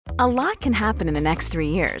A lot can happen in the next 3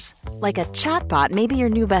 years. Like a chatbot may be your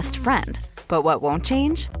new best friend. But what won't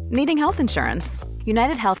change? Needing health insurance.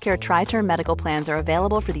 United Healthcare Tri-Term Medical Plans are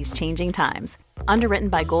available for these changing times. Underwritten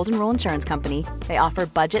by Golden Rule Insurance Company, they offer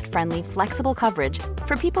budget-friendly, flexible coverage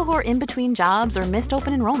for people who are in between jobs or missed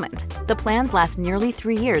open enrollment. The plans last nearly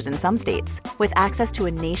 3 years in some states, with access to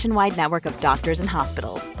a nationwide network of doctors and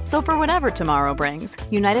hospitals. So for whatever tomorrow brings,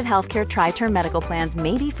 United Healthcare Tri-Term Medical Plans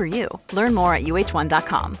may be for you. Learn more at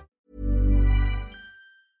uh1.com.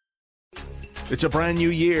 It's a brand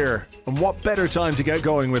new year, and what better time to get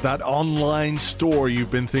going with that online store you've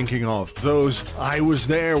been thinking of? Those "I was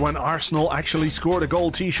there when Arsenal actually scored a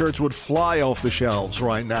goal" t-shirts would fly off the shelves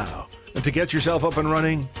right now. And to get yourself up and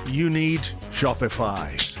running, you need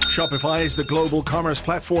Shopify. Shopify is the global commerce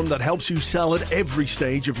platform that helps you sell at every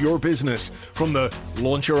stage of your business. From the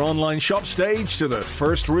launch your online shop stage to the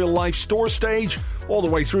first real-life store stage, all the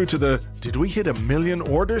way through to the "did we hit 1 million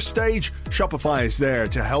orders" stage, Shopify is there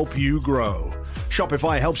to help you grow.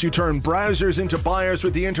 Shopify helps you turn browsers into buyers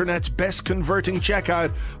with the internet's best converting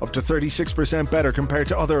checkout, up to 36% better compared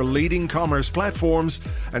to other leading commerce platforms,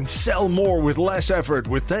 and sell more with less effort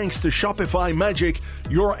with thanks to Shopify Magic,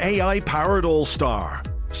 your AI-powered all-star.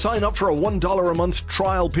 Sign up for a $1 a month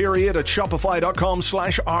trial period at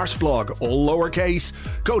shopify.com/arsblog, all lowercase.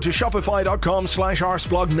 Go to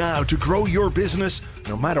shopify.com/arsblog now to grow your business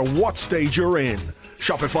no matter what stage you're in.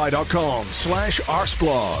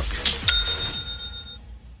 Shopify.com/arsblog.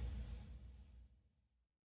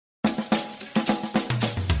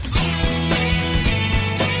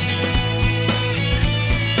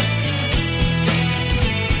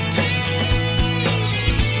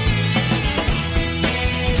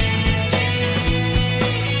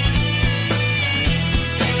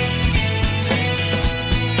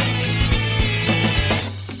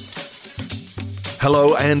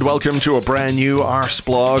 Hello and welcome to a brand new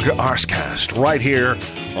Arsblog Arscast right here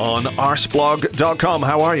on arsblog.com.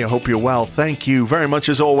 How are you? Hope you're well. Thank you very much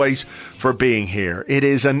as always for being here. It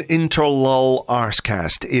is an Interlull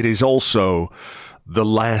Arscast. It is also the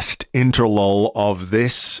last Interlull of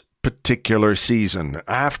this particular season.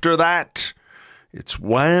 After that, it's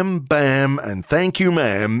wham, bam, and thank you,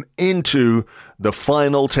 ma'am, into the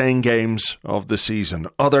final 10 games of the season.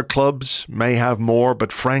 Other clubs may have more,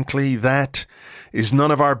 but frankly, that is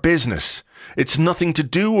none of our business. It's nothing to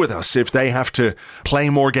do with us if they have to play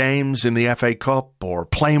more games in the FA Cup or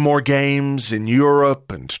play more games in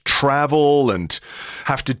Europe and travel and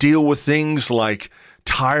have to deal with things like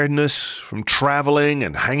tiredness from traveling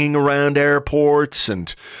and hanging around airports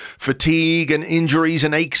and fatigue and injuries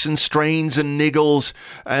and aches and strains and niggles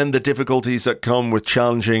and the difficulties that come with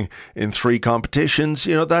challenging in 3 competitions.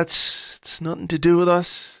 You know, it's nothing to do with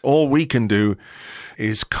us. All we can do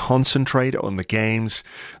is concentrate on the games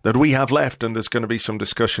that we have left. And there's going to be some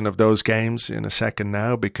discussion of those games in a second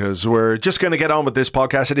now, because we're just going to get on with this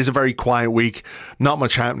podcast. It is a very quiet week. Not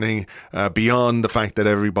much happening beyond the fact that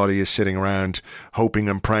everybody is sitting around hoping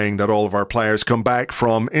and praying that all of our players come back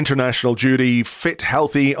from international duty fit,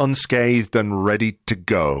 healthy, unscathed, and ready to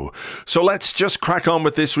go. So let's just crack on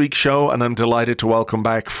with this week's show. And I'm delighted to welcome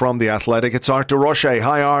back from The Athletic, it's Art de Roche.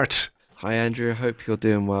 Hi, Art. Hi, Andrew. I hope you're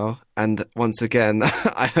doing well. And once again,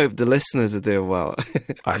 I hope the listeners are doing well.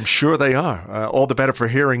 I'm sure they are. All the better for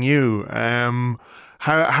hearing you. How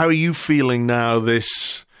are you feeling now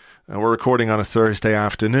this... we're recording on a Thursday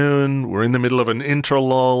afternoon. We're in the middle of an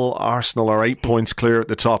interlull. Arsenal are 8 points clear at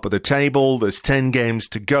the top of the table. There's 10 games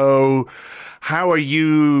to go. How are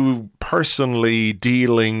you personally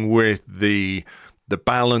dealing with the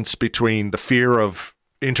balance between the fear of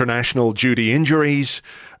international duty injuries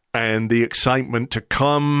and the excitement to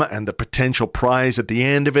come and the potential prize at the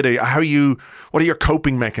end of it? What are your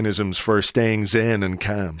coping mechanisms for staying zen and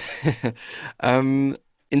calm? In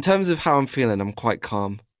terms of how I'm feeling, I'm quite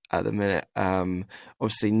calm at the minute.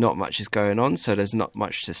 Obviously not much is going on, so there's not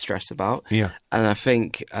much to stress about. Yeah. And I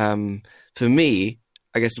think for me,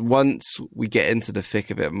 I guess once we get into the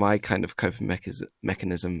thick of it, my kind of coping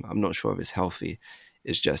mechanism, I'm not sure if it's healthy,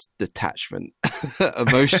 is just detachment,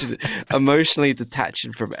 emotionally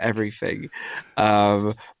detaching from everything.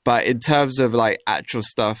 But in terms of like actual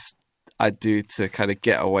stuff I do to kind of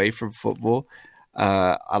get away from football,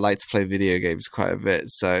 I like to play video games quite a bit,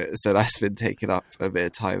 so that's been taking up a bit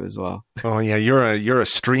of time as well. Oh yeah, you're a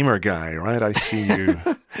streamer guy, right? I see you.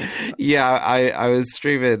 Yeah, I was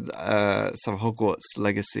streaming some Hogwarts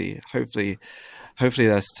Legacy. Hopefully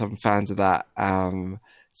there's some fans of that.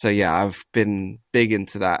 So yeah, I've been big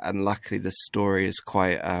into that, and luckily the story is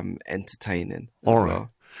quite entertaining. All right. Well.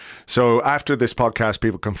 So after this podcast,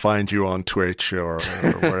 people can find you on Twitch or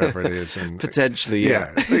wherever it is, and potentially,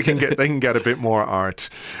 yeah, they can get a bit more art.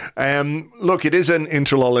 Look, it is an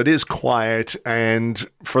interlull. It is quiet, and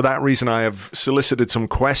for that reason, I have solicited some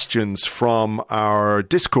questions from our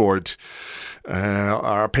Discord.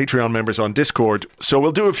 Our Patreon members on Discord. So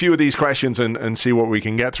we'll do a few of these questions and see what we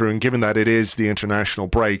can get through. And given that it is the international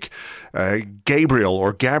break, Gabriel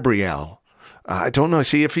or Gabrielle, I don't know.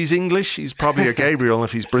 See, if he's English, he's probably a Gabriel.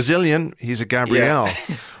 If he's Brazilian, he's a Gabrielle.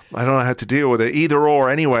 Yeah. I don't know how to deal with it. Either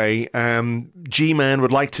or, anyway. G-Man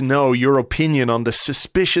would like to know your opinion on the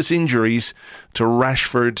suspicious injuries to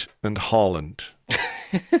Rashford and Haaland.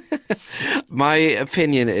 My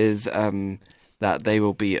opinion is that they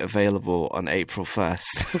will be available on April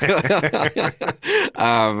 1st.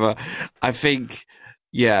 I think,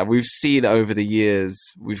 yeah, we've seen over the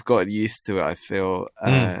years, we've gotten used to it, I feel,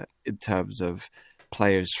 in terms of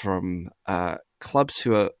players from clubs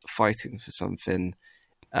who are fighting for something,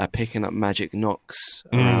 picking up magic knocks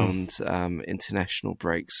around international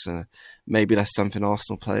breaks. Maybe that's something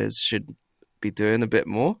Arsenal players should be doing a bit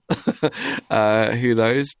more. Who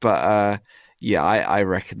knows? But yeah, I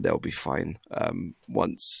reckon they'll be fine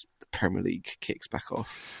once the Premier League kicks back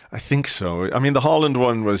off. I think so. I mean, the Haaland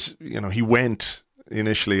one was, he went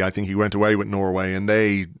initially, I think he went away with Norway, and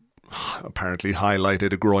they apparently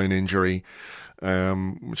highlighted a groin injury,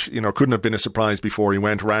 which, couldn't have been a surprise before he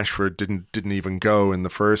went. Rashford didn't even go in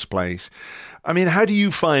the first place. I mean, how do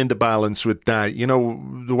you find the balance with that?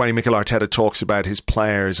 The way Mikel Arteta talks about his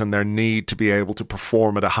players and their need to be able to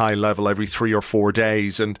perform at a high level every 3 or 4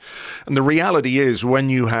 days. And the reality is, when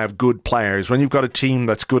you have good players, when you've got a team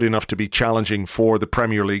that's good enough to be challenging for the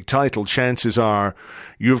Premier League title, chances are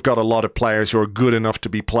you've got a lot of players who are good enough to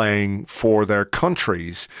be playing for their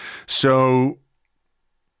countries. So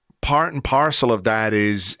part and parcel of that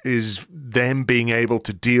is them being able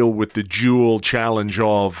to deal with the dual challenge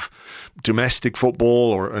of domestic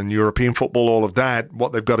football and European football, all of that,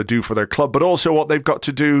 what they've got to do for their club, but also what they've got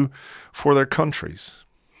to do for their countries.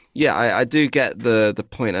 Yeah, I do get the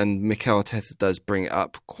point, and Mikel Arteta does bring it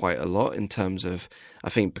up quite a lot in terms of,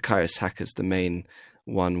 I think Bukayo Saka's the main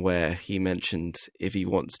one where he mentioned if he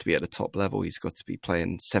wants to be at the top level, he's got to be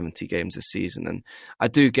playing 70 games a season. And I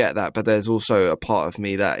do get that, but there's also a part of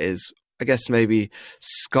me that is, I guess, maybe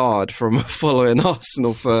scarred from following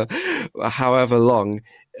Arsenal for however long,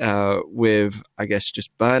 with, I guess,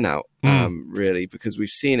 just burnout, really, because we've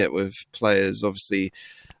seen it with players. Obviously,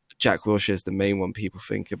 Jack Wilshere is the main one people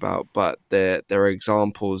think about, but there are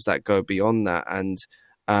examples that go beyond that. And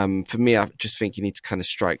for me, I just think you need to kind of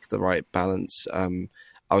strike the right balance.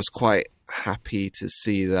 I was quite happy to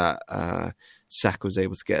see that Saka was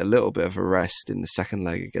able to get a little bit of a rest in the second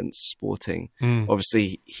leg against Sporting.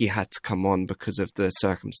 Obviously, he had to come on because of the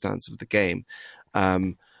circumstance of the game.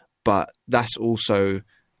 But that's also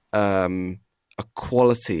a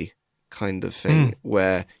quality kind of thing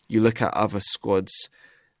where you look at other squads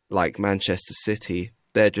like Manchester City,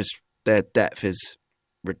 their depth is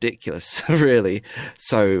ridiculous, really.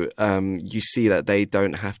 So you see that they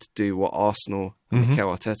don't have to do what Arsenal, Mikel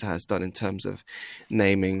Arteta has done in terms of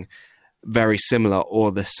naming very similar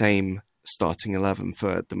or the same starting 11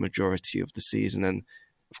 for the majority of the season. And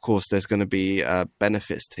of course, there's going to be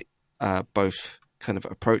benefits to both kind of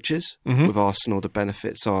approaches. With Arsenal, the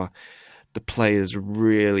benefits are the players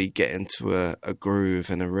really get into a groove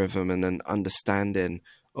and a rhythm and an understanding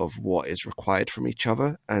of what is required from each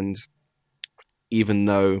other. And even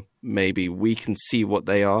though maybe we can see what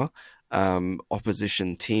they are,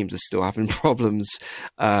 opposition teams are still having problems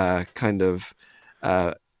kind of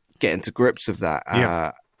getting to grips with that.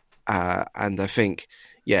 And I think,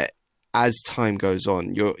 as time goes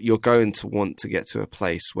on, you're going to want to get to a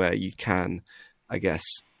place where you can, I guess,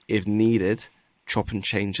 if needed, chop and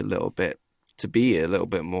change a little bit to be a little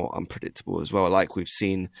bit more unpredictable as well, like we've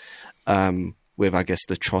seen with, I guess,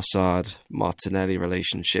 the Trossard-Martinelli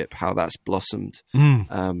relationship, how that's blossomed.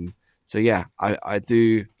 So yeah, I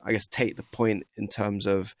do, I guess, take the point in terms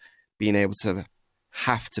of being able to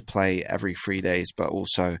have to play every 3 days, but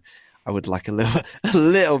also I would like a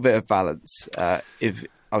little bit of balance if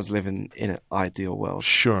I was living in an ideal world.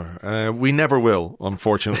 Sure. We never will,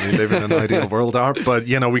 unfortunately, live in an ideal world, Art, but,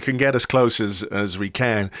 we can get as close as we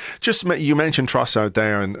can. Just, you mentioned Trossard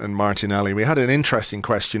there and Martinelli. We had an interesting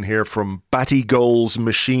question here from Batty Goals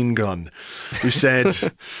Machine Gun, who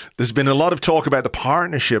said, there's been a lot of talk about the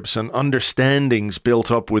partnerships and understandings built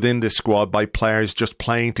up within this squad by players just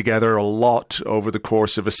playing together a lot over the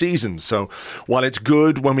course of a season. So while it's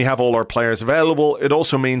good when we have all our players available, it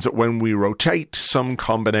also means that when we rotate, some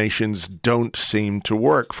combinations don't seem to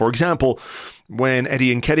work. For example, When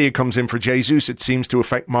Eddie Nketiah comes in for Jesus, it seems to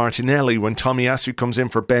affect Martinelli. When Tomiyasu comes in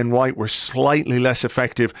for Ben White, we're slightly less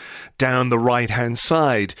effective down the right-hand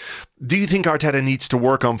side. Do you think Arteta needs to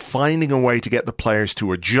work on finding a way to get the players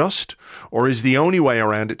to adjust, or is the only way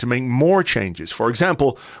around it to make more changes? For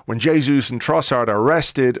example, when Jesus and Trossard are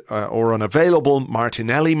rested or unavailable,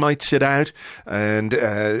 Martinelli might sit out and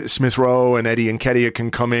Smith Rowe and Eddie Nketiah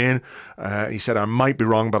can come in. He said, I might be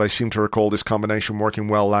wrong, but I seem to recall this combination working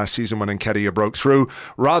well last season when Nketiah broke through,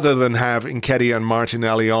 rather than have Nketiah and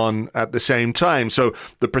Martinelli on at the same time. So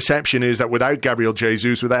the perception is that without Gabriel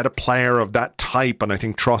Jesus, without a player of that type, and I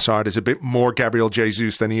think Trossard is a bit more Gabriel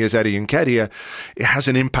Jesus than he is Eddie Nketiah, it has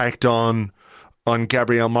an impact on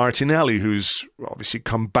Gabriel Martinelli, who's obviously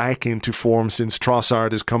come back into form since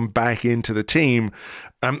Trossard has come back into the team.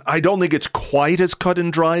 I don't think it's quite as cut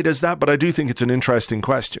and dried as that, but I do think it's an interesting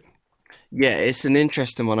question. Yeah, it's an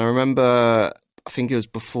interesting one. I remember, I think it was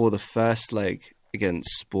before the first leg against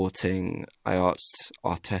Sporting, I asked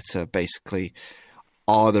Arteta basically,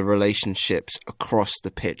 are the relationships across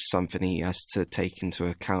the pitch something he has to take into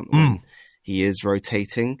account when he is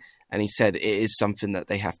rotating? And he said it is something that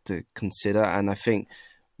they have to consider. And I think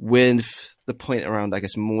with the point around, I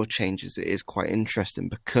guess, more changes, it is quite interesting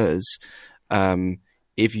because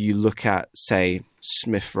if you look at, say,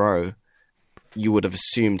 Smith Rowe, you would have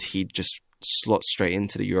assumed he'd just slot straight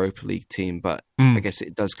into the Europa League team. But I guess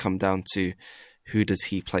it does come down to who does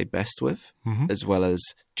he play best with, as well as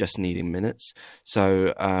just needing minutes.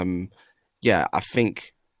 So, I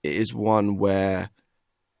think it is one where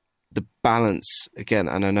the balance, again,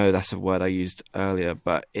 and I know that's a word I used earlier,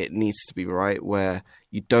 but it needs to be right, where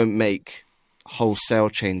you don't make wholesale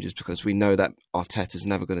changes, because we know that Arteta's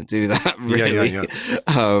never going to do that, really.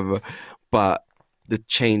 Yeah. But the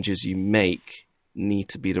changes you make need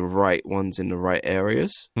to be the right ones in the right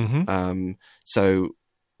areas. So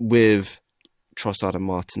with Trossard and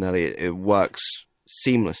Martinelli, it works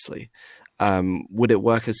seamlessly. Would it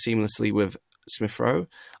work as seamlessly with Smith Rowe?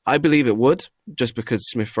 I believe it would, just because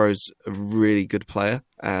Smith Rowe's a really good player,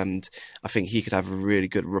 and I think he could have a really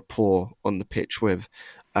good rapport on the pitch with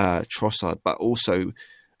Trossard. But also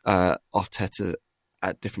Arteta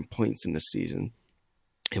at different points in the season,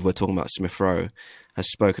 if we're talking about Smith Rowe, has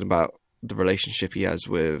spoken about the relationship he has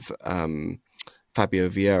with Fabio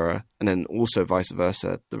Vieira, and then also vice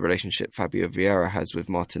versa, the relationship Fabio Vieira has with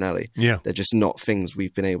Martinelli. Yeah. They're just not things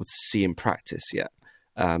we've been able to see in practice yet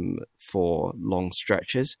for long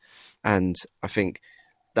stretches. And I think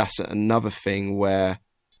that's another thing where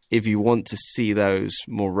if you want to see those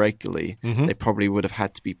more regularly, they probably would have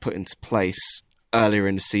had to be put into place earlier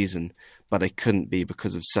in the season, but they couldn't be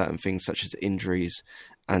because of certain things such as injuries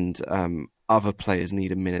and other players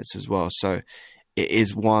needed minutes as well. So it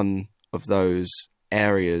is one of those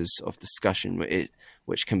areas of discussion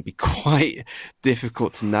which can be quite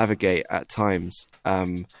difficult to navigate at times.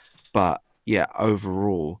 But yeah,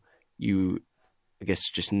 overall, you, I guess,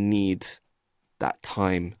 just need that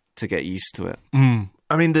time to get used to it.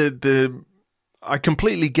 I mean, I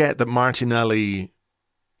completely get that Martinelli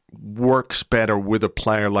works better with a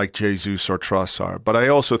player like Jesus or Trossard, but I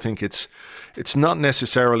also think it's not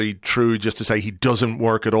necessarily true just to say he doesn't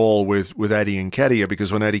work at all with Eddie Nketiah,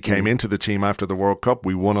 because when Eddie came into the team after the World Cup,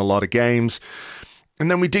 we won a lot of games. And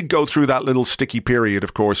then we did go through that little sticky period,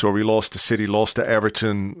 of course, where we lost to City, lost to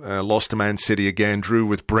Everton, lost to Man City again, drew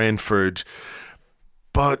with Brentford.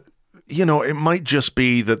 But, you know, it might just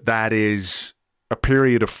be that is a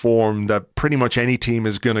period of form that pretty much any team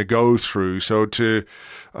is going to go through. So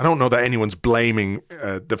I don't know that anyone's blaming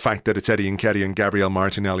the fact that it's Eddie Nketiah and Gabriel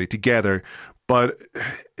Martinelli together, but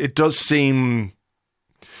it does seem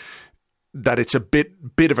that it's a bit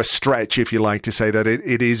of a stretch, if you like, to say that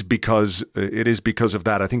it is because of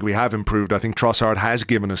that. I think we have improved. I think Trossard has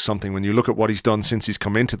given us something. When you look at what he's done since he's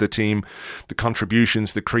come into the team, the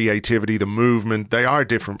contributions, the creativity, the movement, they are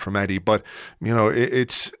different from Eddie. But you know,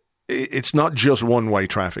 it's not just one-way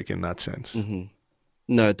traffic in that sense.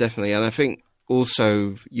 No, definitely. And I think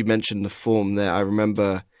also you mentioned the form there. I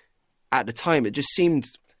remember at the time it just seemed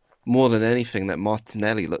more than anything that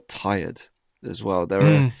Martinelli looked tired as well. There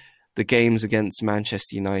were the games against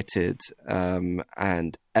Manchester United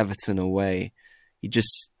and Everton away. He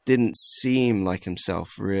just didn't seem like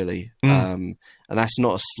himself, really. And that's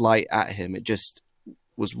not a slight at him. It just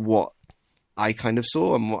was what I kind of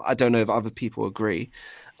saw. And I don't know if other people agree.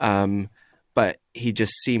 But he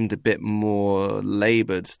just seemed a bit more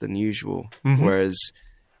laboured than usual. Whereas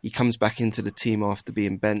he comes back into the team after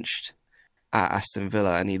being benched at Aston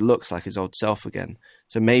Villa and he looks like his old self again.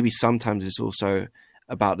 So maybe sometimes it's also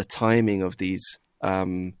about the timing of these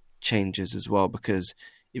changes as well, because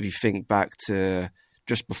if you think back to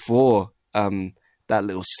just before that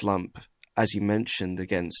little slump, as you mentioned,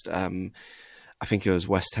 against I think it was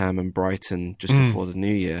West Ham and Brighton just before the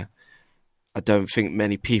new year. I don't think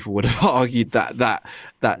many people would have argued that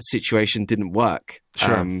situation didn't work.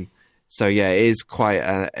 Sure. So yeah, it is quite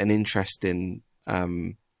an interesting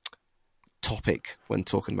topic when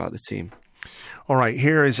talking about the team. All right,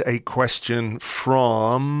 here is a question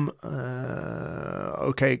from,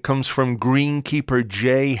 it comes from Greenkeeper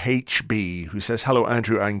JHB, who says, hello,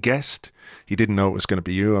 Andrew and guest. He didn't know it was going to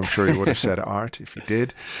be you. I'm sure he would have said Art if he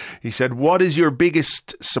did. He said, what is your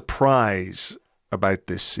biggest surprise about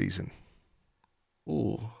this season?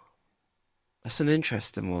 Ooh, that's an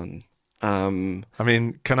interesting one. I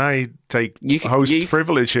mean, can I take host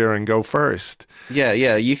privilege here and go first? Yeah,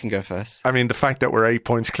 you can go first. I mean, the fact that we're 8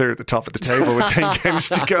 points clear at the top of the table with 10 games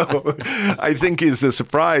to go, I think is a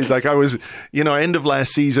surprise. Like I was, end of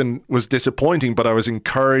last season was disappointing, but I was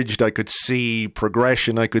encouraged. I could see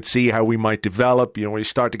progression. I could see how we might develop. When you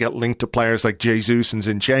start to get linked to players like Jesus and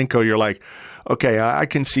Zinchenko, you're like, okay, I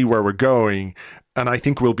can see where we're going. And I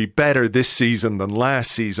think we'll be better this season than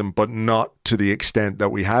last season, but not to the extent that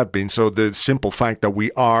we have been. So the simple fact that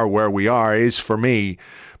we are where we are is, for me,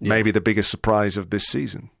 maybe the biggest surprise of this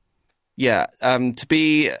season. Yeah. To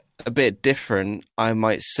be a bit different, I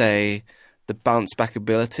might say the bounce back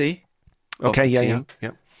ability. Okay, yeah.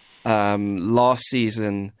 Last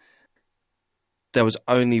season, there was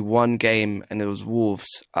only one game, and it was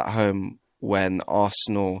Wolves at home when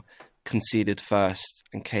Arsenal conceded first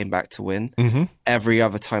and came back to win. Mm-hmm. Every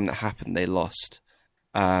other time that happened, they lost.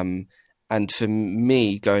 And for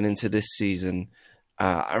me, going into this season,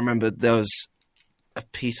 I remember there was a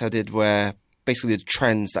piece I did where basically the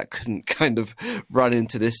trends that couldn't kind of run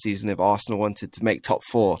into this season if Arsenal wanted to make top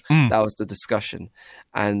four. That was the discussion.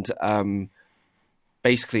 And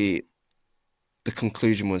basically the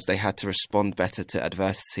conclusion was they had to respond better to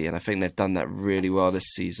adversity, and I think they've done that really well this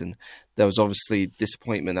season. There was obviously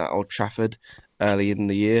disappointment at Old Trafford early in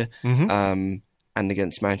the year, and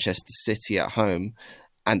against Manchester City at home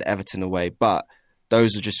and Everton away, but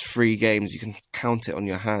those are just 3 games. You can count it on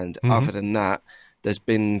your hand. Other than that, there's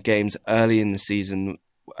been games early in the season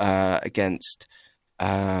against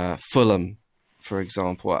Fulham, for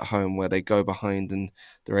example, at home, where they go behind and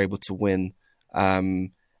they're able to win.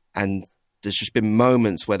 And there's just been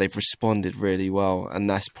moments where they've responded really well, and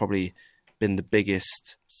that's probably been the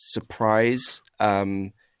biggest surprise,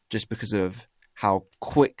 just because of how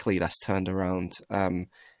quickly that's turned around.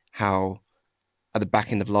 How at the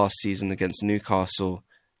back end of last season against Newcastle,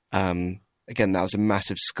 again, that was a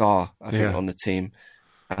massive scar, I think, on the team,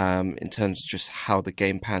 in terms of just how the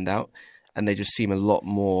game panned out, and they just seem a lot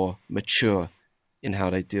more mature in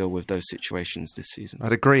how they deal with those situations this season.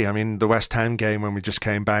 I'd agree. I mean, the West Ham game, when we just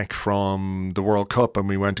came back from the World Cup and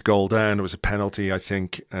we went to goal down, it was a penalty, I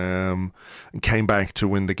think, and came back to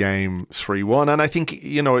win the game 3-1. And I think,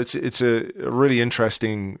 it's a really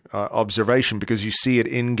interesting observation, because you see it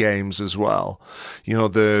in games as well.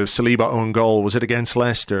 The Saliba own goal, was it against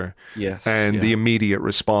Leicester? Yes. And the immediate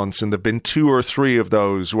response. And there've been 2 or 3 of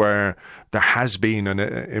those where there has been an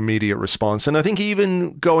immediate response. And I think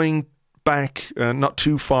even going back not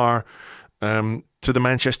too far to the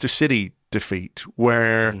Manchester City defeat,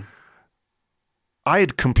 where I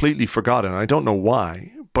had completely forgotten, I don't know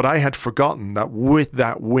why, but I had forgotten that with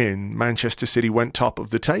that win, Manchester City went top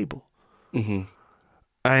of the table.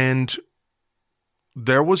 And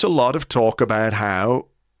there was a lot of talk about how,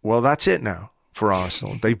 well, that's it now for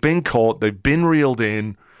Arsenal. They've been caught, they've been reeled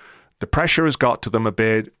in, the pressure has got to them a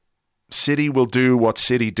bit, City will do what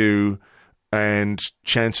City do, and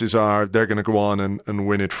chances are they're going to go on and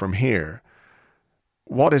win it from here.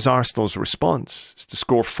 What is Arsenal's response? It's to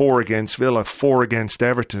score 4 against Villa, 4 against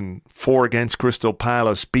Everton, 4 against Crystal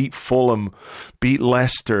Palace, beat Fulham, beat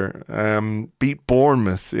Leicester, beat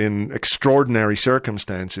Bournemouth in extraordinary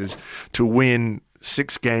circumstances, to win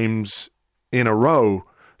 6 games in a row.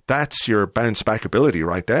 That's your bounce back ability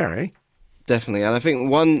right there, eh? Definitely. And I think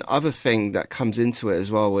one other thing that comes into it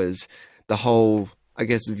as well was the whole, I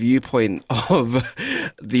guess, viewpoint of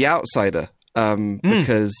the outsider,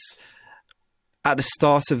 because at the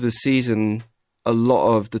start of the season, a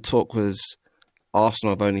lot of the talk was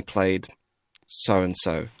Arsenal have only played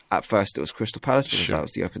so-and-so. At first, it was Crystal Palace, because that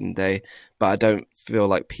was the opening day, but I don't feel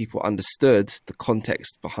like people understood the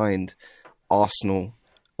context behind Arsenal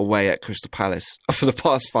away at Crystal Palace for the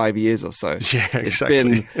past 5 years or so. Yeah, exactly. It's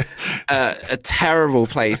been a terrible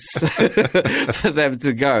place for them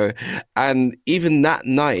to go. And even that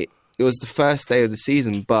night, it was the first day of the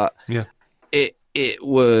season, but it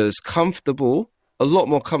was comfortable, a lot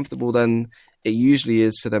more comfortable than it usually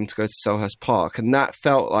is for them to go to Selhurst Park. And that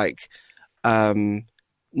felt like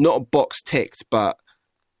not a box ticked, but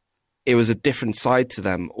it was a different side to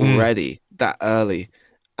them already that early.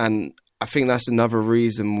 And I think that's another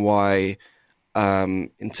reason why,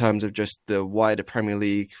 in terms of just the wider Premier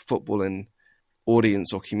League footballing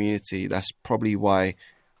audience or community, that's probably why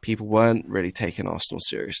people weren't really taking Arsenal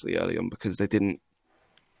seriously early on, because they didn't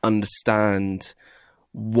understand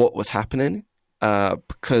what was happening,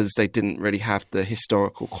 because they didn't really have the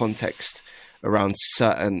historical context around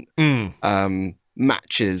certain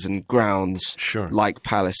matches and grounds, like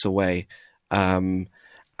Palace away, and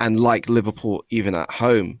like Liverpool even at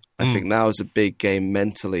home. I think that was a big game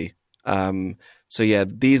mentally. So yeah,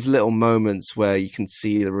 these little moments where you can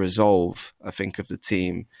see the resolve, I think, of the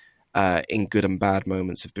team in good and bad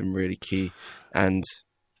moments have been really key. And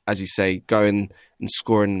as you say, going and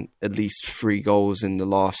scoring at least 3 goals in the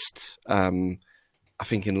last, I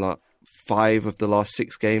think in 5 of the last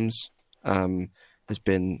 6 games, has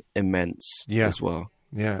been immense as well.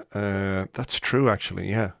 Yeah, that's true, actually,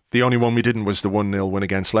 yeah. The only one we didn't was the 1-0 win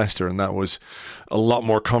against Leicester, and that was a lot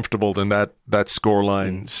more comfortable than that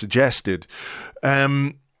scoreline suggested.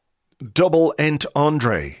 Double Ent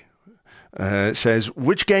Andre says,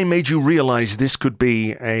 which game made you realise this could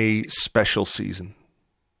be a special season?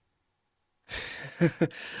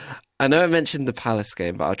 I know I mentioned the Palace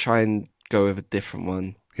game, but I'll try and go with a different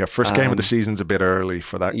one. Yeah, first game of the season's a bit early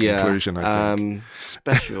for that conclusion, I think.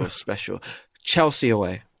 Special. Chelsea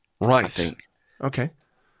away. Right. I think. Okay.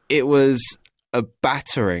 It was a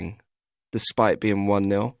battering despite being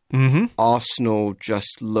 1-0. Mm-hmm. Arsenal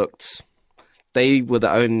just looked... They were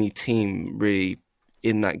the only team really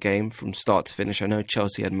in that game from start to finish. I know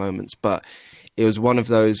Chelsea had moments, but it was one of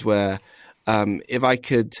those where if I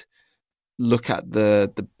could look at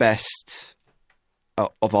the best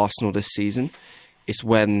of Arsenal this season, it's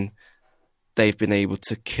when they've been able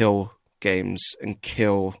to kill games and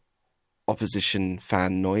kill opposition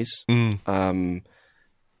fan noise.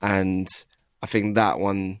 And I think that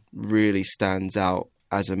one really stands out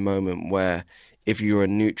as a moment where if you were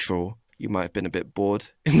neutral, you might have been a bit bored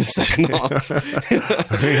in the second half.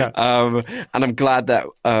 And I'm glad that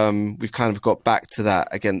we've kind of got back to that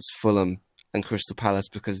against Fulham and Crystal Palace,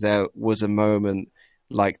 because there was a moment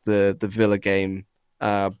like the Villa game,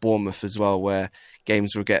 Bournemouth as well, where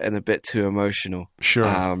games were getting a bit too emotional. Sure.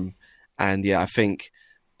 And yeah, I think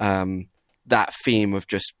that theme of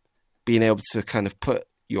just being able to kind of put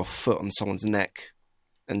your foot on someone's neck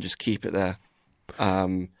and just keep it there,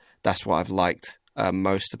 that's what I've liked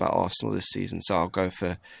most about Arsenal this season. So I'll go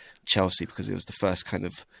for Chelsea because it was the first kind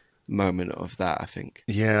of moment of that, I think.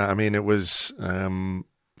 Yeah, I mean, it was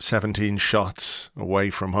 17 shots away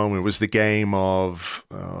from home. It was the game of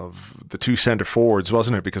the 2 centre forwards,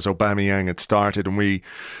 wasn't it? Because Aubameyang had started, and we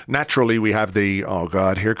have the, oh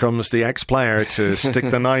God, here comes the ex-player to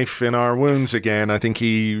stick the knife in our wounds again. I think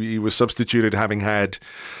he was substituted having had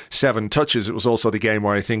 7 touches. It was also the game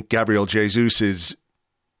where I think Gabriel Jesus's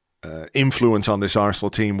influence on this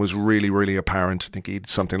Arsenal team was really, really apparent. I think he had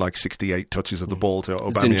something like 68 touches of the ball to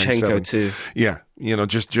Aubameyang. Zinchenko too. Yeah,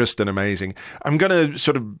 just an amazing. I'm going to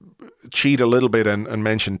sort of cheat a little bit and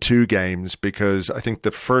mention 2 games, because I think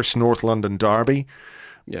the first North London derby,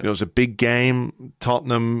 it was a big game.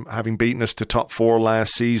 Tottenham having beaten us to top 4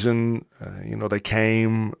 last season,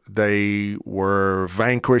 they were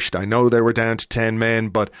vanquished. I know they were down to 10 men,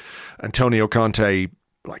 but Antonio Conte,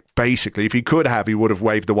 like, basically, if he could have, he would have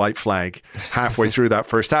waved the white flag halfway through that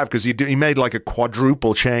first half, because he made like a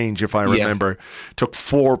quadruple change, if I remember. Took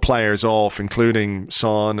 4 players off, including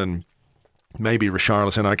Son and maybe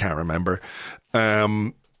Richarlison, I can't remember.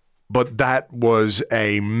 But that was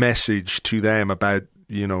a message to them about,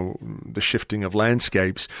 the shifting of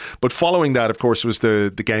landscapes. But following that, of course, was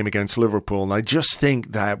the game against Liverpool. And I just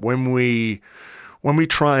think that when we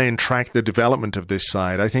try and track the development of this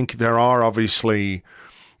side, I think there are obviously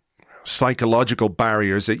psychological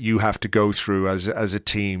barriers that you have to go through as a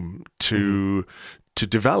team to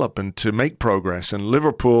develop and to make progress. And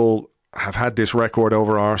Liverpool have had this record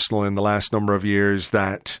over Arsenal in the last number of years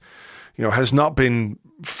that, has not been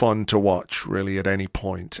fun to watch really at any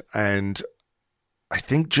point. And I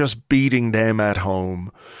think just beating them at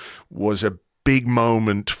home was a big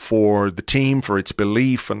moment for the team, for its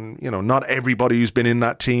belief. And, not everybody who's been in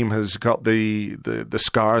that team has got the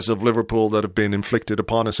scars of Liverpool that have been inflicted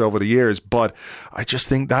upon us over the years. But I just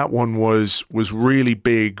think that one was really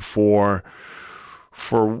big for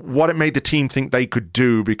what it made the team think they could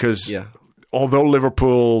do, because although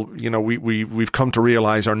Liverpool, we've come to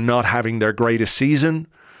realize are not having their greatest season,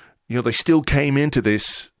 they still came into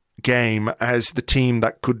this game as the team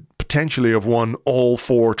that could potentially have won all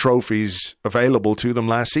 4 trophies available to them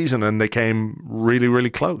last season, and they came really,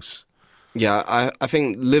 really close. Yeah, I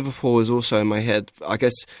think Liverpool is also in my head. I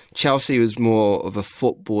guess Chelsea was more of a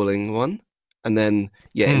footballing one. And then,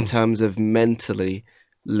 in terms of mentally,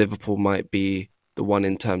 Liverpool might be the one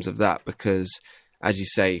in terms of that because, as you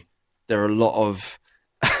say, there are a lot of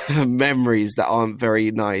memories that aren't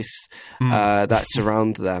very nice that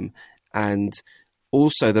surround them. And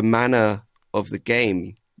also the manner of the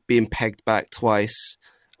game, being pegged back twice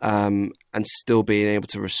and still being able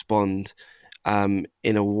to respond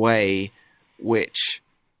in a way which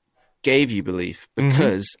gave you belief.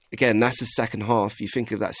 Because, again, that's the second half. You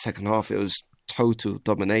think of that second half, it was total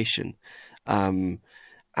domination. And,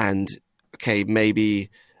 okay, maybe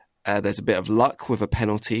there's a bit of luck with a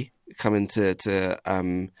penalty coming to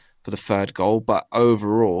for the third goal. But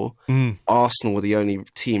overall, Arsenal were the only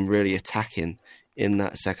team really attacking in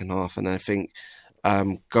that second half. And I think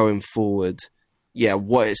going forward,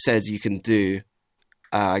 what it says you can do,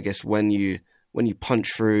 I guess, when you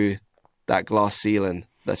punch through that glass ceiling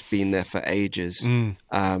that's been there for ages, and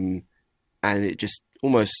it just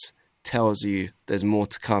almost tells you there's more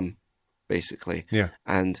to come, basically. Yeah.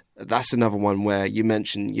 And that's another one where you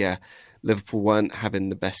mentioned, Liverpool weren't having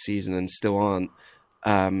the best season and still aren't.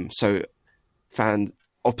 So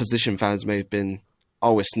opposition fans may have been,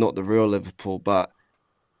 it's not the real Liverpool, but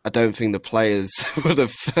I don't think the players would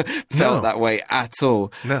have felt that way at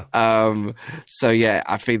all. No.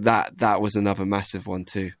 I think that was another massive one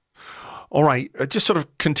too. All right, just sort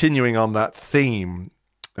of continuing on that theme,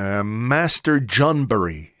 Master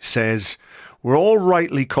Johnbury says, we're all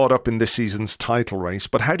rightly caught up in this season's title race,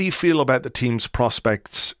 but how do you feel about the team's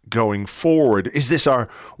prospects going forward? Is this our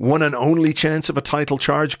one and only chance of a title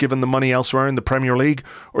charge given the money elsewhere in the Premier League,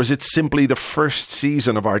 or is it simply the first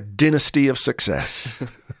season of our dynasty of success?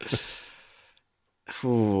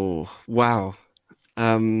 Oh, wow.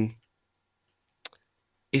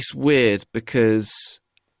 It's weird because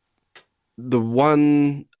the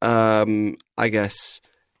one, I guess,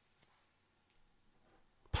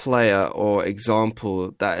 player or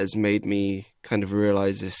example that has made me kind of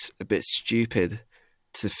realize it's a bit stupid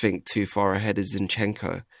to think too far ahead is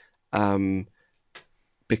Zinchenko.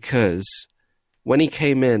 Because when he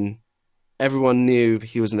came in, everyone knew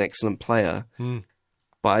he was an excellent player,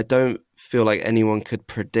 but I don't feel like anyone could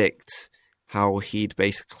predict how he'd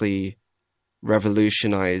basically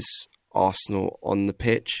revolutionize Arsenal on the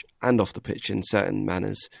pitch and off the pitch in certain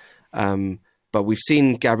manners. But we've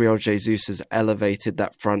seen Gabriel Jesus has elevated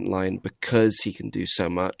that front line because he can do so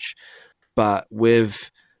much. But with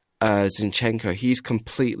Zinchenko, he's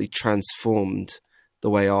completely transformed the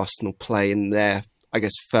way Arsenal play in their, I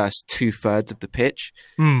guess, first 2/3 of the pitch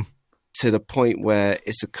to the point where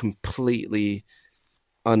it's a completely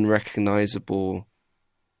unrecognizable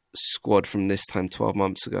squad from this time 12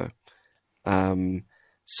 months ago.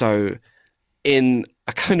 So in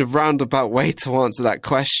a kind of roundabout way to answer that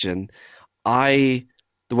question, the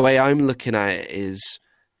way I'm looking at it is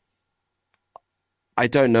I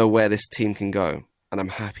don't know where this team can go, and I'm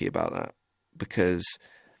happy about that because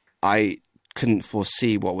I couldn't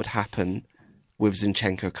foresee what would happen with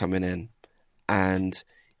Zinchenko coming in. And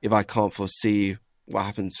if I can't foresee what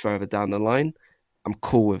happens further down the line, I'm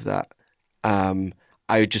cool with that.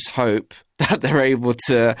 I just hope that they're able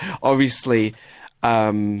to obviously,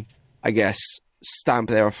 I guess, stamp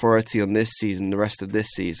their authority on this season, the rest of this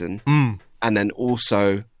season. And then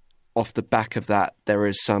also, off the back of that, there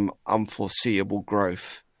is some unforeseeable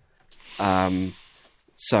growth.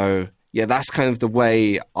 So, that's kind of the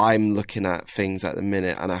way I'm looking at things at the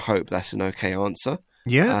minute, and I hope that's an okay answer.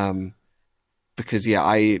 Yeah. Because,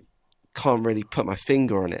 I can't really put my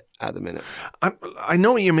finger on it at the minute. I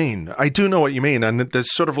know what you mean. I do know what you mean. And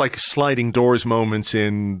there's sort of like sliding doors moments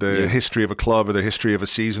in the history of a club or the history of a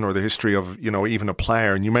season or the history of, even a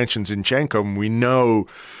player. And you mentioned Zinchenko, and we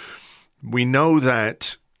know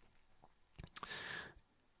that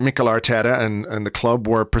Mikel Arteta and the club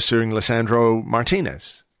were pursuing Lisandro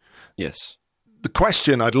Martinez. Yes. The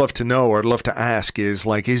question I'd love to know or I'd love to ask is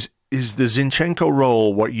the Zinchenko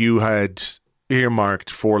role what you had earmarked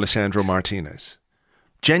for Lisandro Martinez?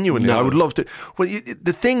 Genuinely, no. I would love to. Well,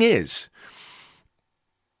 the thing is,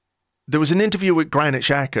 there was an interview with Granit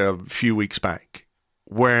Xhaka a few weeks back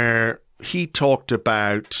where he talked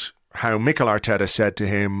about how Mikel Arteta said to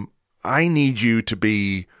him, I need you to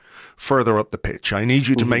be further up the pitch. I need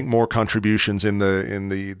you to make more contributions in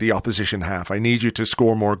the opposition half. I need you to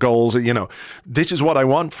score more goals. This is what I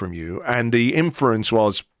want from you. And the inference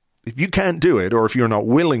was, if you can't do it, or if you're not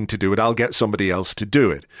willing to do it, I'll get somebody else to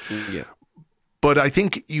do it. Yeah. But I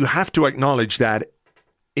think you have to acknowledge that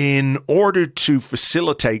in order to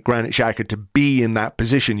facilitate Granit Xhaka to be in that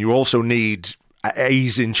position, you also need a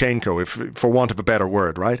Zinchenko, if for want of a better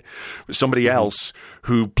word, right? Somebody else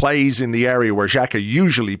who plays in the area where Xhaka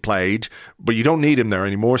usually played, but you don't need him there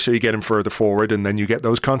anymore, so you get him further forward, and then you get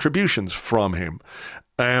those contributions from him.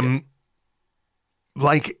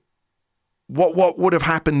 Like, what would have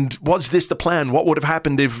happened? Was this the plan? What would have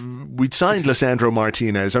happened if we'd signed Lisandro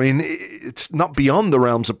Martinez? I mean, it's not beyond the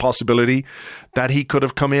realms of possibility that he could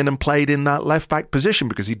have come in and played in that left back position,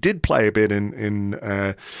 because he did play a bit in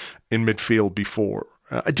midfield before.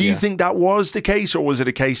 Do you think that was the case, or was it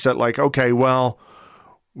a case that, like, okay, well,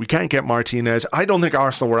 we can't get Martinez? I don't think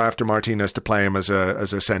Arsenal were after Martinez to play him as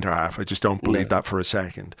a centre half. I just don't believe that for a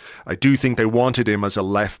second. I do think they wanted him as a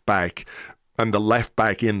left back. And the left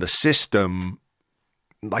back in the system,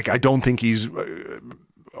 like, I don't think he's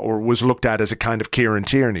or was looked at as a kind of Kieran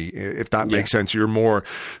Tierney, if that makes sense. You're more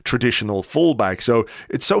traditional fullback. So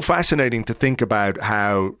it's so fascinating to think about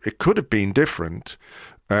how it could have been different.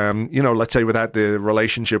 Let's say without the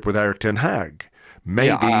relationship with Erik ten Hag,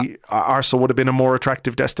 maybe Arsenal would have been a more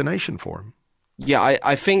attractive destination for him. Yeah,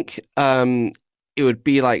 I think it would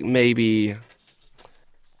be like maybe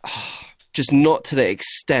just not to the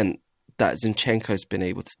extent that Zinchenko's been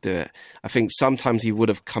able to do it. I think sometimes he would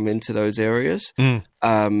have come into those areas,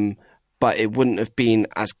 but it wouldn't have been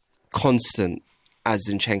as constant as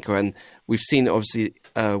Zinchenko. And we've seen it obviously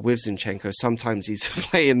with Zinchenko. Sometimes he's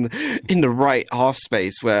playing in the right half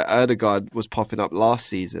space where Ødegaard was popping up last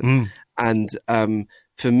season. And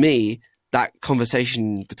for me, that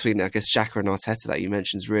conversation between, I guess, Xhaka and Arteta that you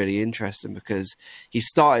mentioned is really interesting, because he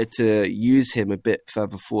started to use him a bit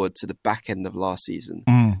further forward to the back end of last season.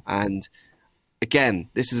 And again,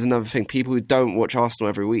 this is another thing. People who don't watch Arsenal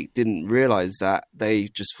every week didn't realise that. They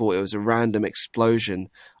just thought it was a random explosion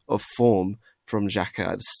of form from Xhaka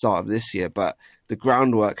at the start of this year. But the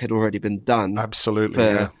groundwork had already been done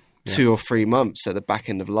for 2 or 3 months at the back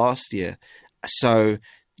end of last year. So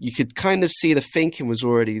you could kind of see the thinking was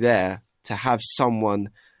already there to have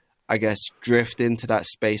someone, I guess, drift into that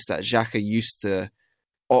space that Xhaka used to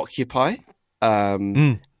occupy.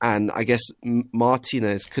 And I guess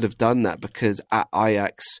Martinez could have done that, because at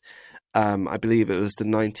Ajax, I believe it was the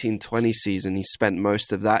 1920 season, he spent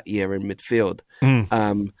most of that year in midfield.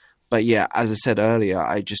 But yeah, as I said earlier,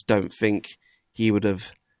 I just don't think he would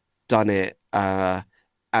have done it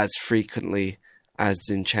as frequently as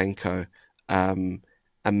Zinchenko. And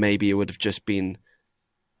maybe it would have just been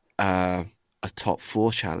a top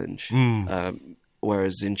 4 challenge.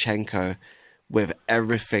 Whereas Zinchenko, with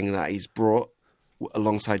everything that he's brought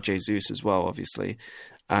alongside Jesus as well, obviously,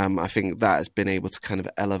 I think that has been able to kind of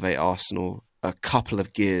elevate Arsenal a couple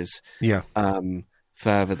of gears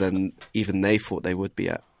further than even they thought they would be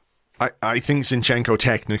at. I think Zinchenko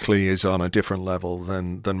technically is on a different level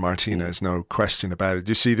than Martinez, no question about it.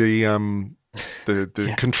 Do you see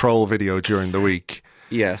the control video during the week?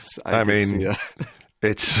 Yes, I mean,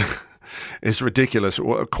 it's ridiculous.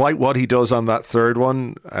 Quite what he does on that third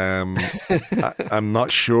one, I'm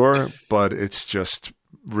not sure, but it's just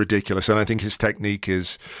ridiculous. And I think his technique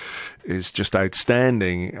is just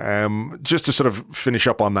outstanding. Just to sort of finish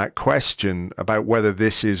up on that question about whether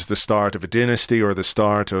this is the start of a dynasty or the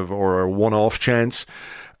start of, or a one-off chance.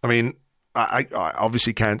 I mean, I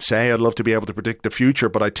obviously can't say. I'd love to be able to predict the future,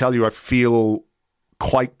 but I tell you, I feel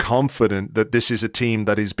quite confident that this is a team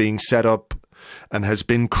that is being set up and has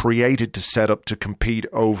been created to set up to compete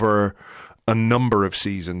over a number of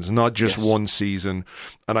seasons, not just one season.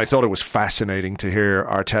 And I thought it was fascinating to hear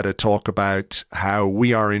Arteta talk about how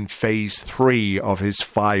we are in phase 3 of his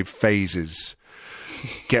 5 phases.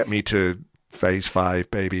 Get me to phase 5,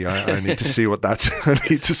 baby. I need to see what that's. I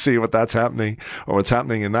need to see what that's happening, or what's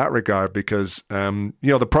happening in that regard, because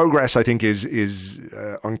the progress, I think, is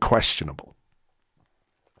unquestionable.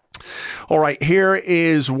 All right, here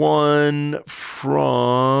is one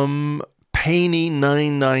from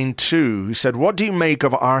Paney992, who said, what do you make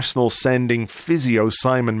of Arsenal sending physio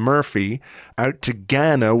Simon Murphy out to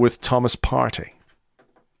Ghana with Thomas Partey?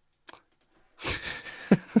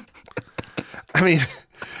 I mean,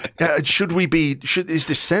 is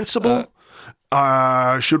this sensible?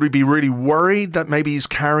 Should we be really worried that maybe he's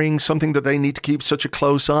carrying something that they need to keep such a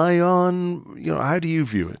close eye on? How do you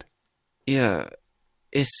view it? Yeah,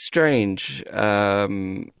 it's strange. I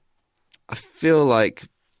feel like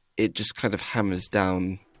it just kind of hammers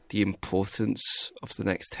down the importance of the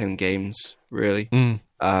next 10 games, really.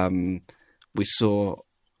 We saw,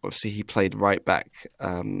 obviously, he played right back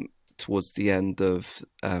towards the end of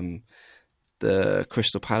the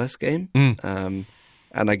Crystal Palace game. And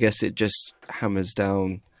I guess it just hammers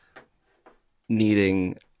down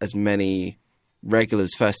needing as many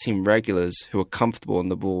regulars, first-team regulars, who are comfortable on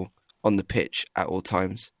the ball, on the pitch at all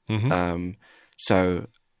times. So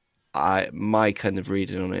my kind of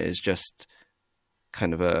reading on it is just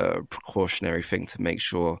kind of a precautionary thing to make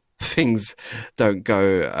sure things don't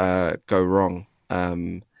go wrong,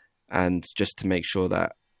 and just to make sure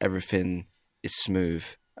that everything is smooth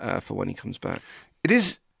for when he comes back. It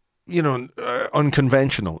is,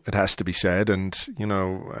 unconventional, it has to be said. And,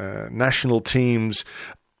 national teams,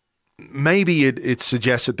 maybe it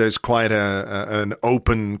suggests that there's quite an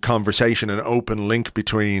open conversation, an open link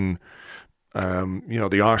between,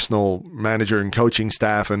 the Arsenal manager and coaching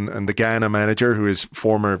staff and the Ghana manager, who is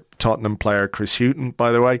former Tottenham player Chris Hughton,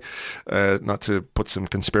 by the way. Not to put some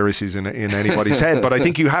conspiracies in anybody's head, but I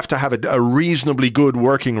think you have to have a reasonably good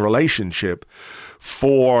working relationship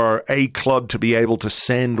for a club to be able to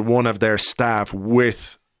send one of their staff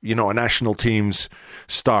with, a national team's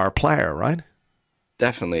star player, right?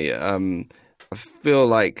 Definitely. I feel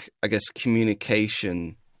like, I guess,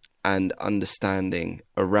 communication and understanding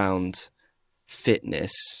around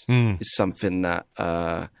fitness is something that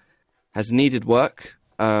has needed work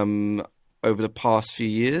over the past few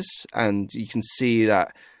years. And you can see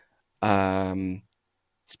that,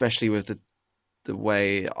 especially with the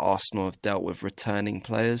way Arsenal have dealt with returning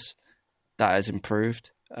players, that has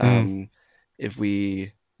improved. If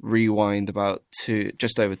we rewind about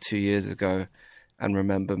just over 2 years ago and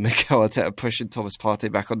remember Mikel Arteta pushing Thomas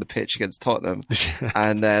Partey back on the pitch against Tottenham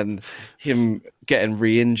and then him getting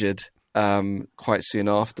re-injured quite soon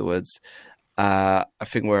afterwards, I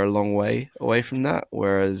think we're a long way away from that.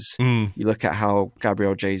 Whereas you look at how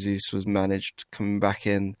Gabriel Jesus was managed coming back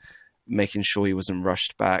in, making sure he wasn't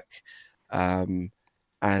rushed back, and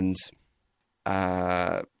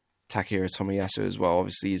Takehiro Tomiyasu as well.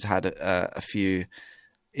 Obviously, he's had a few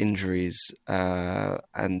injuries,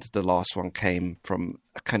 and the last one came from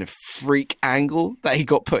a kind of freak angle that he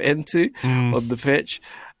got put into on the pitch.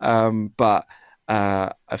 But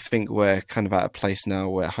I think we're kind of at a place now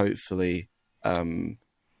where hopefully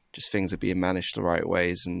just things are being managed the right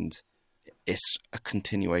ways, and it's a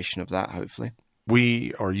continuation of that, hopefully.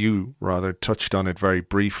 You rather, touched on it very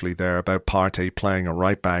briefly there about Partey playing a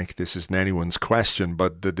right back. This isn't anyone's question,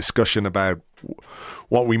 but the discussion about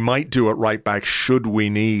what we might do at right back, should we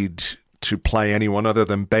need to play anyone other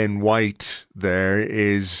than Ben White there,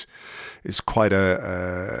 is quite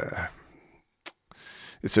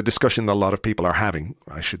it's a discussion that a lot of people are having,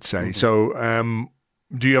 I should say. So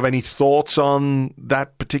do you have any thoughts on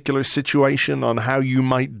that particular situation, on how you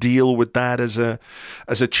might deal with that as a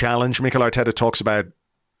challenge? Mikel Arteta talks about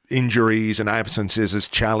injuries and absences as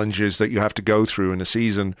challenges that you have to go through in a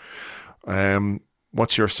season.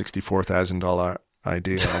 What's your $64,000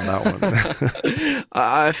 idea on that one?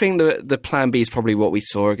 I think the plan B is probably what we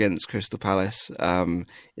saw against Crystal Palace,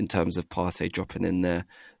 in terms of Partey dropping in there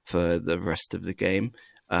for the rest of the game.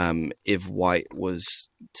 If White was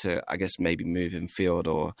to, I guess, maybe move in field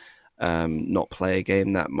or not play a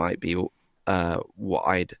game, that might be what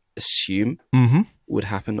I'd assume would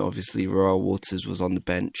happen. Obviously, Royal Waters was on the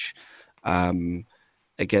bench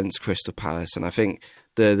against Crystal Palace, and I think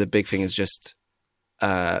the big thing is just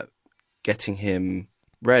getting him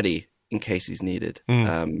ready in case he's needed.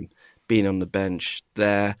 Being on the bench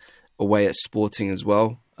there, away at Sporting as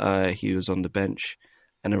well, he was on the bench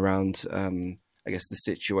and around I guess the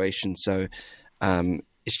situation. So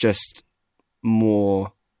it's just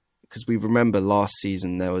more, because we remember last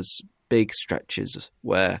season there was big stretches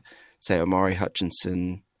where, say, Omari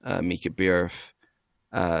Hutchinson, Mika Bierf,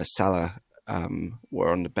 Salah were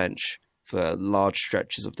on the bench for large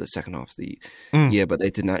stretches of the second half of the year, but they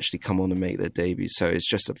didn't actually come on and make their debut. So it's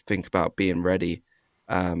just to think about being ready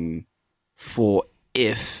for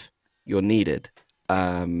if you're needed.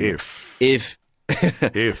 If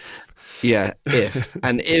Yeah,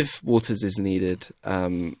 if Waters is needed,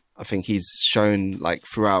 I think he's shown, like,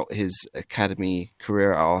 throughout his academy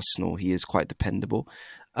career at Arsenal, he is quite dependable.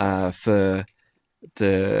 For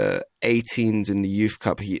the 18s in the Youth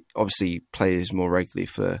Cup, he obviously plays more regularly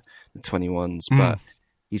for the 21s, but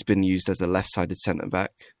he's been used as a left-sided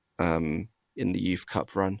centre-back in the Youth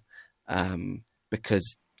Cup run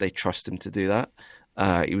because they trust him to do that.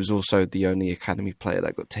 He was also the only academy player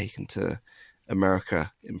that got taken to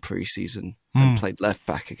America in pre-season and played left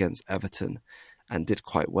back against Everton and did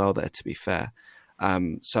quite well there, to be fair.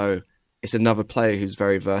 So it's another player who's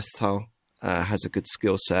very versatile, has a good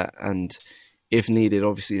skill set, and if needed,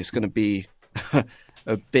 obviously it's going to be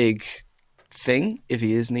a big thing if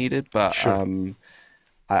he is needed, but sure.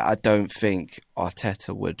 I don't think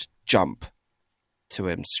Arteta would jump to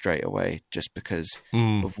him straight away just because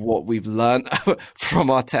of what we've learned from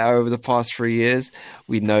Arteta over the past 3 years.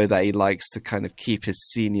 We know that he likes to kind of keep his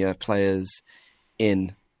senior players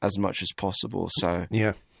in as much as possible. So,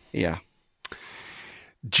 yeah.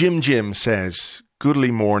 Jim says,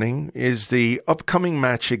 goodly morning. Is the upcoming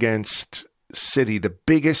match against City the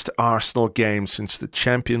biggest Arsenal game since the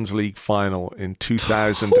Champions League final in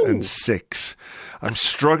 2006? I'm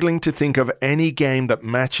struggling to think of any game that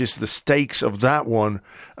matches the stakes of that one,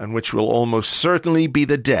 and which will almost certainly be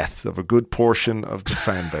the death of a good portion of the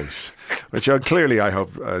fan base. Which clearly I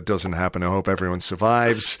hope doesn't happen. I hope everyone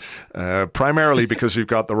survives, primarily because we've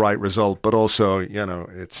got the right result, but also,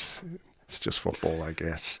 it's just football, I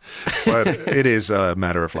guess. But it is a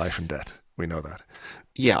matter of life and death. We know that.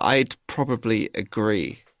 Yeah, I'd probably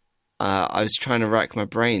agree. I was trying to rack my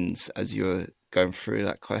brains as you were going through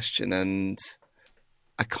that question, and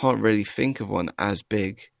I can't really think of one as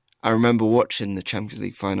big. I remember watching the Champions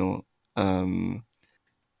League final, and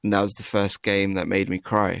that was the first game that made me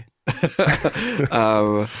cry.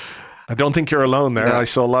 I don't think you're alone there. No. I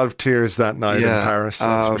saw a lot of tears that night in Paris,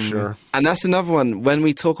 that's for sure. And that's another one. When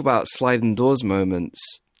we talk about sliding doors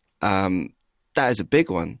moments, that is a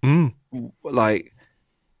big one. Like,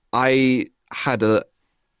 I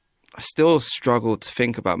still struggle to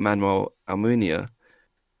think about Manuel Almunia,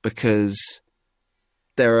 because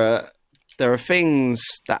there are things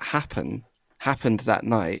that happened that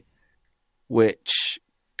night which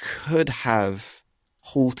could have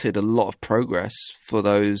halted a lot of progress for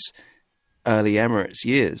those early Emirates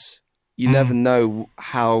years. You never know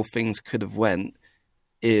how things could have went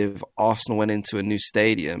if Arsenal went into a new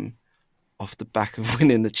stadium off the back of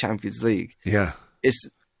winning the Champions League. Yeah. It's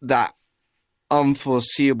that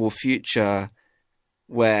unforeseeable future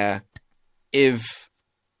where if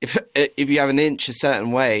you have an inch a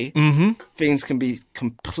certain way, things can be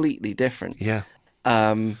completely different. Yeah.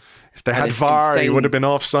 If they had VAR, he would have been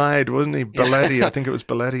offside, wasn't he? Belletti, I think it was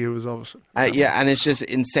Belletti who was offside. Yeah, and it's just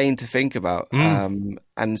insane to think about. And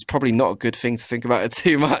it's probably not a good thing to think about it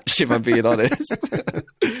too much, if I'm being honest.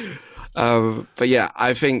 But yeah,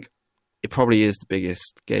 I think it probably is the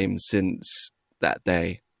biggest game since that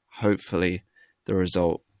day. Hopefully the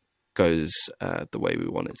result goes the way we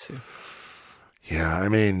want it to. Yeah, I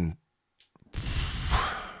mean,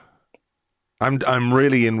 I'm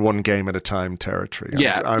really in one game at a time territory.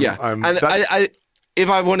 If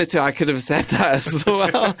I wanted to, I could have said that as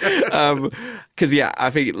well. Because I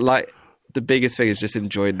think like the biggest thing is just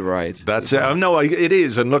enjoying the ride. That's it. No, it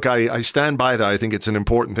is. And look, I stand by that. I think it's an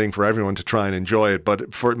important thing for everyone to try and enjoy it.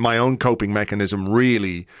 But for my own coping mechanism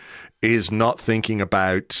really is not thinking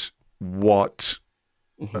about what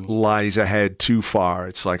lies ahead too far.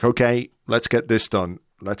 It's like, okay, let's get this done.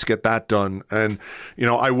 Let's get that done. And,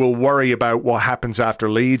 I will worry about what happens after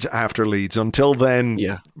Leeds. Until then,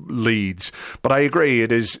 Leeds. But I agree,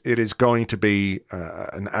 it is going to be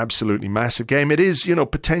an absolutely massive game. It is,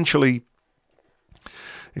 potentially,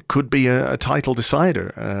 it could be a title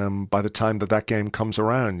decider by the time that game comes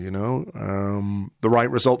around, The right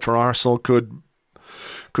result for Arsenal could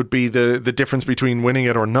be the difference between winning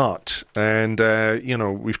it or not. And,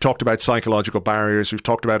 we've talked about psychological barriers. We've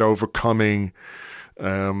talked about overcoming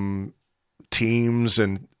teams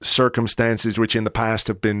and circumstances which in the past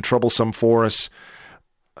have been troublesome for us.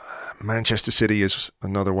 Manchester City is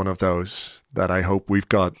another one of those that I hope we've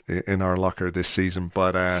got in our locker this season,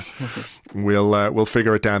 but we'll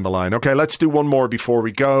figure it down the line. Okay, let's do one more before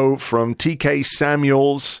we go from TK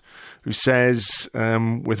Samuels, who says,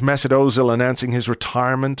 with Mesut Ozil announcing his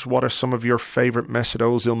retirement, what are some of your favourite Mesut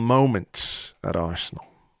Ozil moments at Arsenal?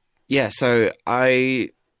 Yeah, so I,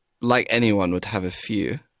 like anyone, would have a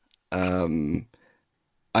few. I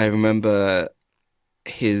remember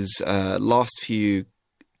his last few,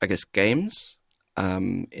 games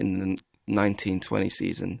in the 1920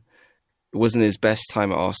 season. It wasn't his best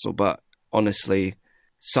time at Arsenal, but honestly,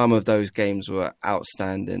 some of those games were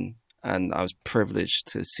outstanding, and I was privileged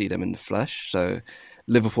to see them in the flesh. So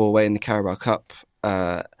Liverpool away in the Carabao Cup,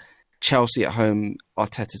 Chelsea at home,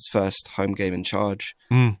 Arteta's first home game in charge,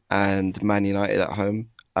 and Man United at home,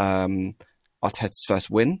 Arteta's first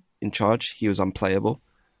win in charge. He was unplayable.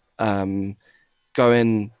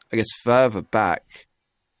 Going, further back,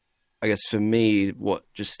 for me,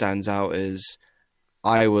 what just stands out is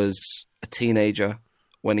I was a teenager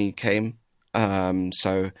when he came.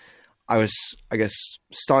 So I was,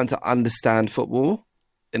 starting to understand football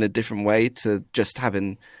in a different way to just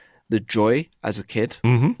having the joy as a kid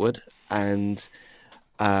would. And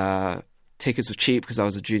tickets were cheap because I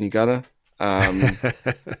was a junior gunner.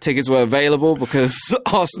 Tickets were available because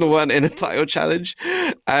Arsenal weren't in a title challenge.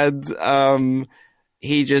 And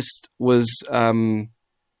he just was the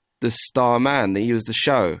star man. He was the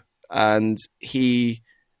show. And he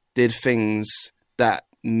did things that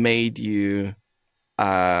made you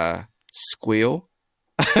squeal.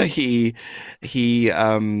 He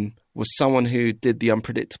was someone who did the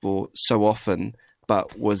unpredictable so often,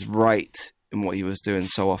 but was right in what he was doing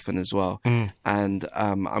so often as well. And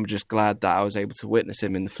I'm just glad that I was able to witness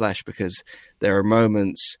him in the flesh, because there are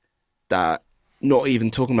moments that, not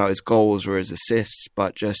even talking about his goals or his assists,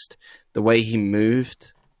 but just the way he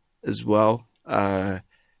moved as well.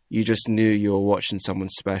 You just knew you were watching someone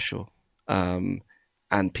special. And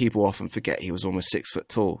people often forget he was almost 6 foot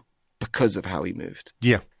tall because of how he moved.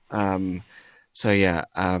 Yeah. Again,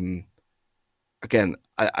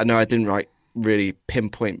 I know I didn't really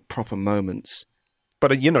pinpoint proper moments.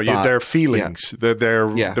 But, they're feelings. Yeah.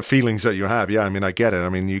 They're the feelings that you have. Yeah, I mean, I get it. I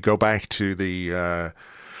mean, you go back to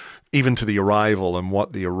even to the arrival, and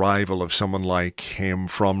what the arrival of someone like him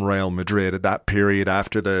from Real Madrid at that period,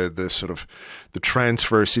 after the sort of the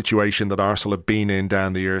transfer situation that Arsenal had been in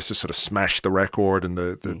down the years, to sort of smash the record, and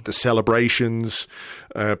the celebrations,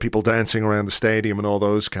 people dancing around the stadium and all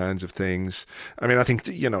those kinds of things. I mean, I think,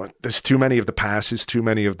 there's too many of the passes, too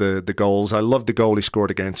many of the goals. I love the goal he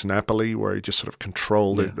scored against Napoli, where he just sort of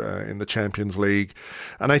controlled it in the Champions League.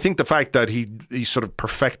 And I think the fact that he sort of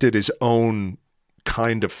perfected his own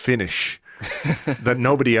kind of finish that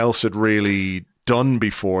nobody else had really done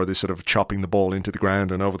before, this sort of chopping the ball into the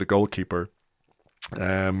ground and over the goalkeeper.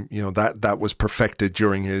 That was perfected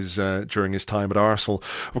during his time at Arsenal.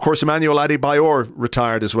 Of course, Emmanuel Adebayor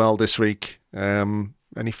retired as well this week.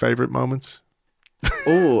 Any favourite moments?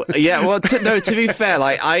 Oh, yeah. Well, to be fair,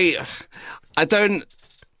 I don't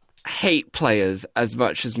hate players as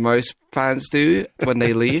much as most fans do when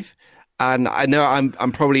they leave, and I know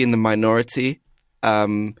I'm probably in the minority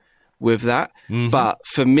with that. But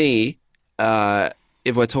for me,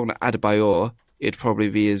 if we're talking Adebayor, it'd probably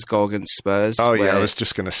be his goal against Spurs. Oh yeah, I was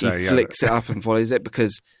just going to say, he flicks it up and volleys it,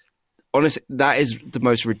 because honestly, that is the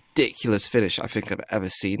most ridiculous finish I think I've ever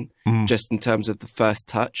seen. Just in terms of the first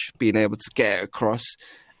touch, being able to get it across.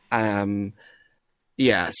 So,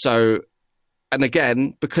 and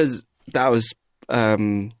again, because that was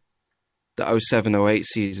the 07-08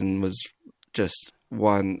 season was just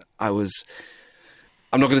one.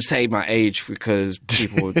 I'm not going to say my age, because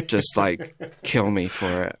people would just kill me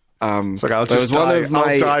for it. It's like, I'll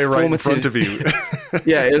die right in front of you.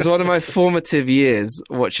 Yeah, it was one of my formative years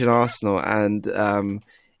watching Arsenal, and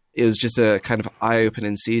it was just a kind of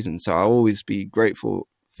eye-opening season. So I'll always be grateful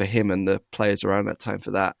for him and the players around that time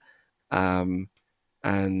for that. I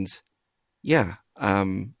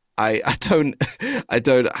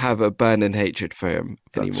don't have a burning hatred for him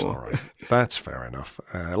anymore. That's all right. That's fair enough.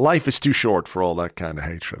 Life is too short for all that kind of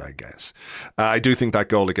hatred, I guess. I do think that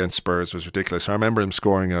goal against Spurs was ridiculous. I remember him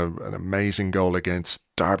scoring an amazing goal against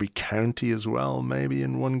Derby County as well, maybe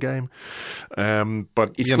in one game.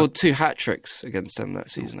 But he scored 2 hat-tricks against them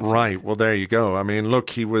that season. Right. Well, there you go. I mean,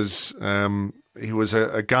 look, he was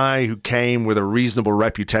a guy who came with a reasonable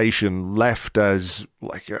reputation, left as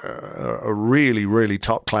a really, really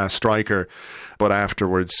top-class striker, but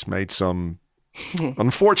afterwards made some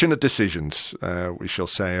unfortunate decisions, we shall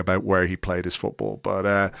say, about where he played his football.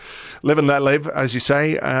 But live and let live, as you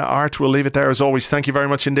say. Art, we'll leave it there as always. Thank you very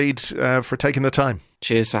much indeed for taking the time.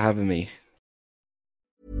 Cheers for having me.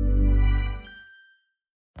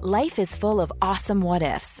 Life is full of awesome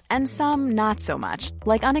what-ifs, and some not so much,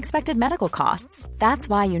 like unexpected medical costs. That's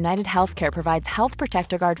why United Healthcare provides Health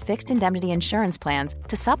Protector Guard fixed indemnity insurance plans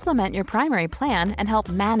to supplement your primary plan and help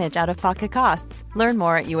manage out-of-pocket costs. Learn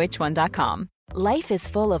more at uh1.com. Life is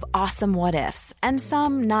full of awesome what-ifs, and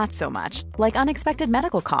some not so much, like unexpected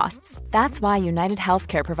medical costs. That's why United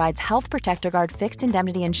Healthcare provides Health Protector Guard fixed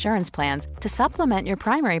indemnity insurance plans to supplement your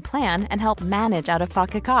primary plan and help manage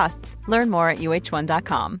out-of-pocket costs. Learn more at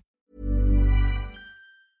uh1.com.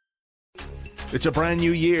 It's a brand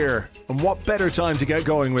new year, and what better time to get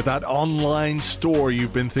going with that online store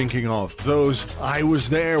you've been thinking of? Those "I was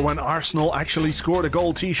there when Arsenal actually scored a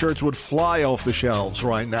goal" t-shirts would fly off the shelves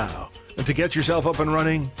right now. And to get yourself up and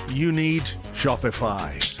running, you need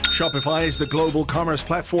Shopify. Shopify is the global commerce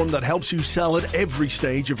platform that helps you sell at every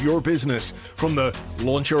stage of your business. From the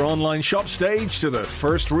launch your online shop stage to the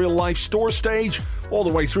first real-life store stage, all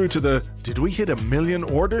the way through to the "did we hit 1 million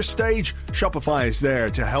orders" stage, Shopify is there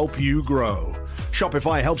to help you grow.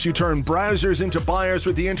 Shopify helps you turn browsers into buyers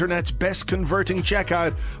with the internet's best converting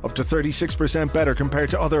checkout, up to 36% better compared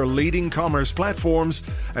to other leading commerce platforms,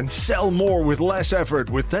 and sell more with less effort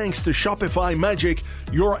with thanks to Shopify Magic,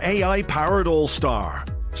 your AI-powered all-star.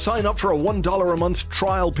 Sign up for a $1 a month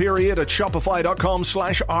trial period at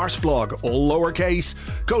shopify.com/arsblog, all lowercase.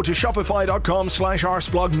 Go to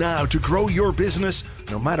shopify.com/arsblog now to grow your business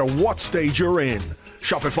no matter what stage you're in.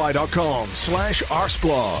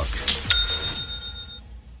 Shopify.com/arsblog.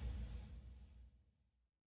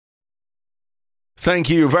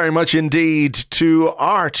 Thank you very much indeed to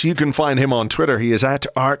Art. You can find him on Twitter. He is at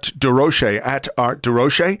Art Durocher, at Art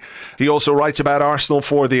Durocher. He also writes about Arsenal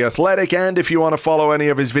for The Athletic, and if you want to follow any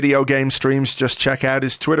of his video game streams, just check out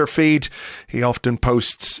his Twitter feed. He often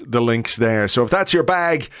posts the links there. So if that's your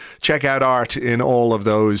bag, check out Art in all of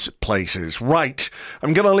those places. Right,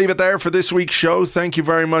 I'm going to leave it there for this week's show. Thank you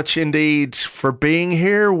very much indeed for being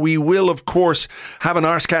here. We will, of course, have an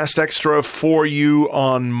Arscast Extra for you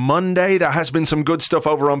on Monday. There has been some good stuff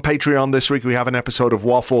over on Patreon this week. We have an episode of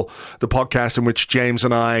Waffle, the podcast in which James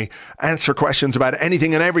and I answer questions about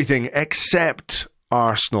anything and everything except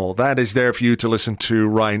Arsenal. That is there for you to listen to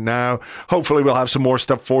right now. Hopefully we'll have some more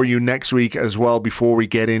stuff for you next week as well before we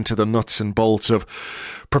get into the nuts and bolts of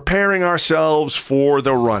preparing ourselves for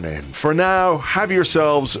the run-in. For now, have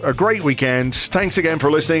yourselves a great weekend. Thanks again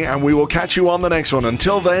for listening, and we will catch you on the next one.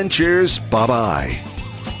 Until then, cheers. Bye-bye.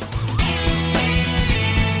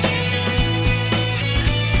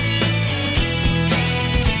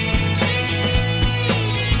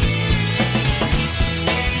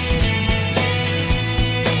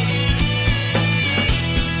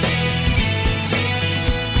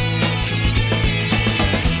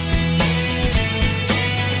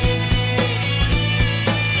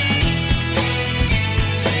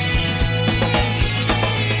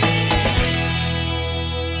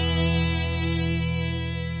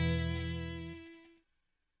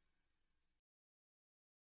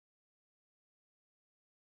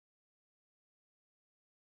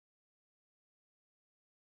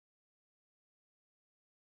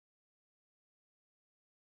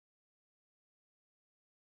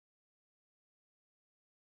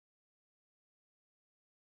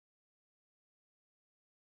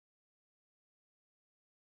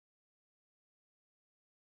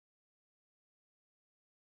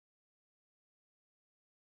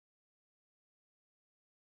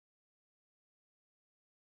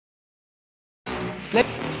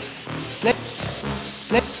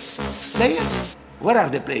 Players? Where are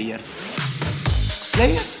the players?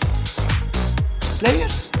 Players?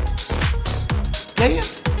 Players?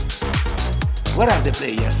 Players? Where are the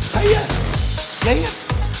players? Hiya! Players?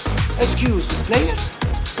 Excuse, players?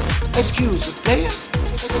 Excuse, players?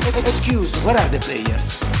 Excuse, where are the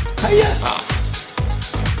players? Hiya!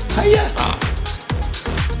 Hiya!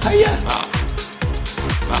 Hiya!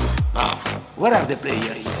 Where are the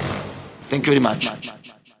players? Thank you very much.